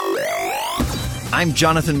I'm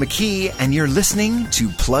Jonathan McKee, and you're listening to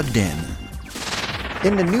Plugged In.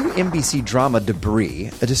 In the new NBC drama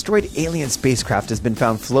Debris, a destroyed alien spacecraft has been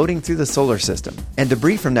found floating through the solar system, and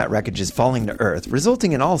debris from that wreckage is falling to Earth,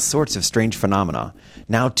 resulting in all sorts of strange phenomena.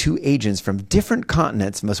 Now 2 agents from different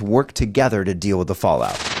continents must work together to deal with the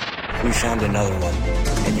fallout. We found another one,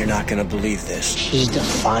 and you're not going to believe this. He's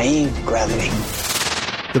defying gravity.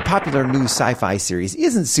 The popular new sci-fi series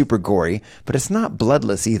isn't super gory, but it's not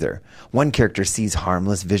bloodless either. One character sees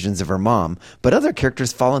harmless visions of her mom, but other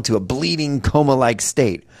characters fall into a bleeding, coma-like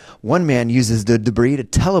state. One man uses the debris to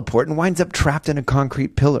teleport and winds up trapped in a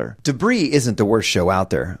concrete pillar. Debris isn't the worst show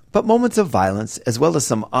out there, but moments of violence, as well as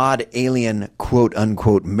some odd alien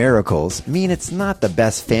quote-unquote miracles, mean it's not the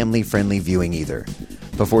best family-friendly viewing either.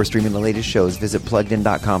 Before streaming the latest shows, visit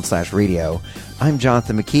PluggedIn.com/radio. I'm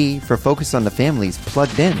Jonathan McKee for Focus on the Family's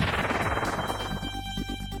Plugged In.